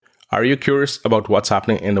Are you curious about what's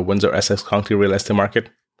happening in the Windsor Essex County real estate market?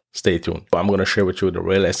 Stay tuned. I'm going to share with you the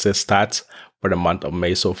real estate stats for the month of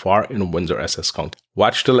May so far in Windsor Essex County.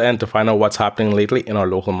 Watch till the end to find out what's happening lately in our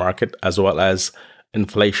local market, as well as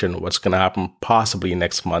inflation, what's going to happen possibly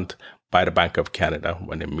next month by the Bank of Canada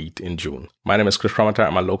when they meet in June. My name is Chris Promoter.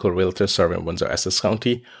 I'm a local realtor serving Windsor Essex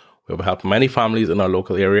County. We have helped many families in our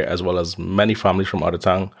local area, as well as many families from out of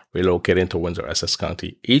town relocating to Windsor Essex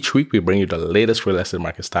County. Each week, we bring you the latest real estate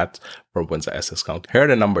market stats for Windsor Essex County. Here are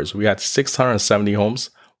the numbers. We had 670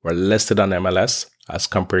 homes were listed on MLS as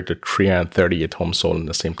compared to 338 homes sold in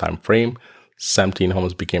the same time frame. 17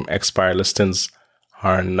 homes became expired listings.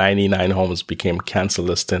 199 homes became canceled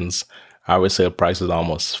listings. Average sale price is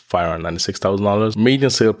almost $596,000.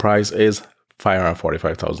 Median sale price is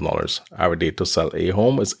 $545,000. Our date to sell a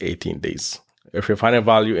home is 18 days. If you're finding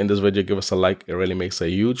value in this video, give us a like. It really makes a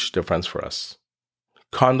huge difference for us.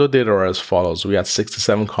 Condo data are as follows. We had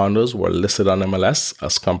 67 condos were listed on MLS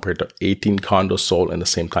as compared to 18 condos sold in the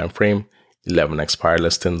same time frame, 11 expired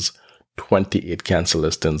listings, 28 cancel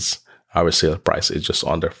listings. Our sale price is just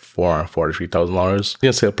under $443,000.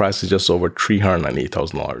 The sale price is just over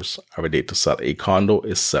 $398,000. Our date to sell a condo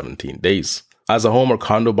is 17 days. As a home or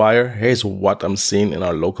condo buyer, here's what I'm seeing in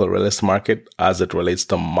our local real estate market as it relates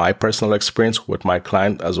to my personal experience with my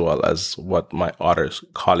client, as well as what my other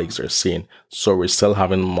colleagues are seeing. So we're still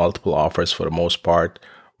having multiple offers for the most part.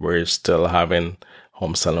 We're still having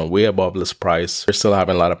homes selling way above list price. We're still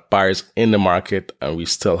having a lot of buyers in the market, and we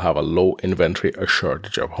still have a low inventory or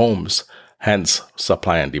shortage of homes. Hence,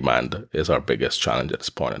 supply and demand is our biggest challenge at this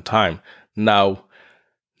point in time. Now,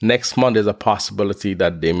 next month, there's a possibility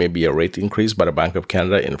that there may be a rate increase by the Bank of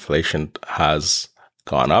Canada. Inflation has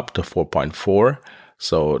gone up to 4.4.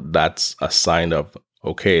 So that's a sign of,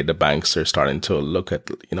 okay, the banks are starting to look at,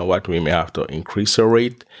 we may have to increase our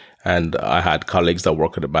rate. And I had colleagues that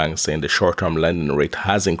work at the bank saying the short-term lending rate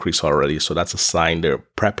has increased already. So that's a sign they're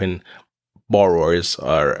prepping borrowers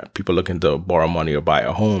or people looking to borrow money or buy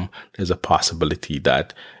a home. There's a possibility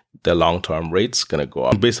that the long-term rate's going to go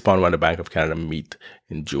up based upon when the Bank of Canada meet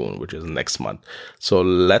in June, which is next month. So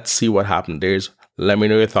let's see what happens. Let me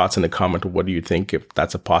know your thoughts in the comment. What do you think? If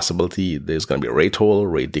that's a possibility, there's going to be a rate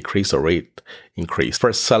hold, rate decrease, or rate increase.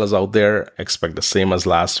 For sellers out there, expect the same as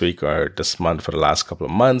last week or this month for the last couple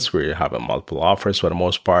of months, where you're having multiple offers for the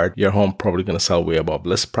most part. Your home probably going to sell way above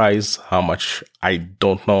list price. How much, I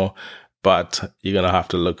don't know. But you're going to have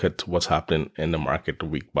to look at what's happening in the market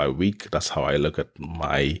week by week. That's how I look at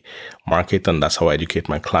my market, and that's how I educate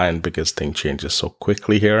my client, because things changes so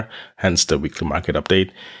quickly here. Hence the weekly market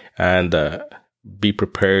update. And be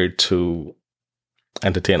prepared to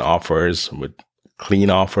entertain offers with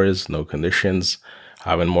clean offers, no conditions,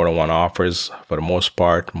 having more than one offers. For the most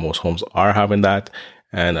part, most homes are having that.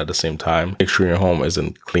 And at the same time, make sure your home is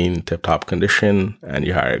in clean, tip-top condition, and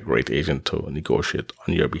you hire a great agent to negotiate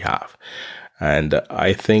on your behalf. And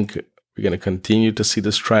I think we're going to continue to see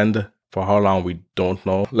this trend. For how long, we don't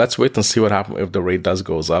know. Let's wait and see what happens if the rate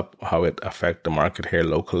goes up, how it affects the market here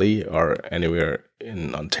locally or anywhere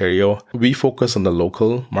in Ontario. We focus on the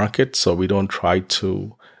local market, so we don't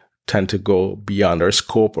tend to go beyond our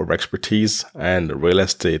scope or expertise. And real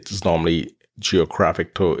estate is normally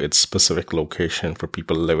geographic to its specific location for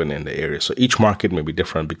people living in the area. So each market may be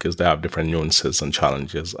different because they have different nuances and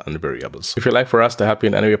challenges and variables. If you'd like for us to help you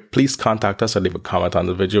in any way, please contact us or leave a comment on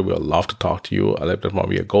the video. We'll love to talk to you a little bit more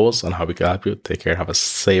of your goals and how we can help you. Take care. Have a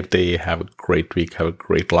safe day. Have a great week. Have a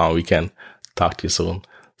great long weekend. Talk to you soon.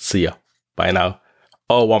 See ya. Bye now.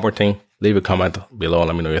 Oh, one more thing. Leave a comment below and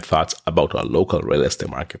let me know your thoughts about our local real estate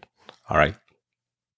market. All right.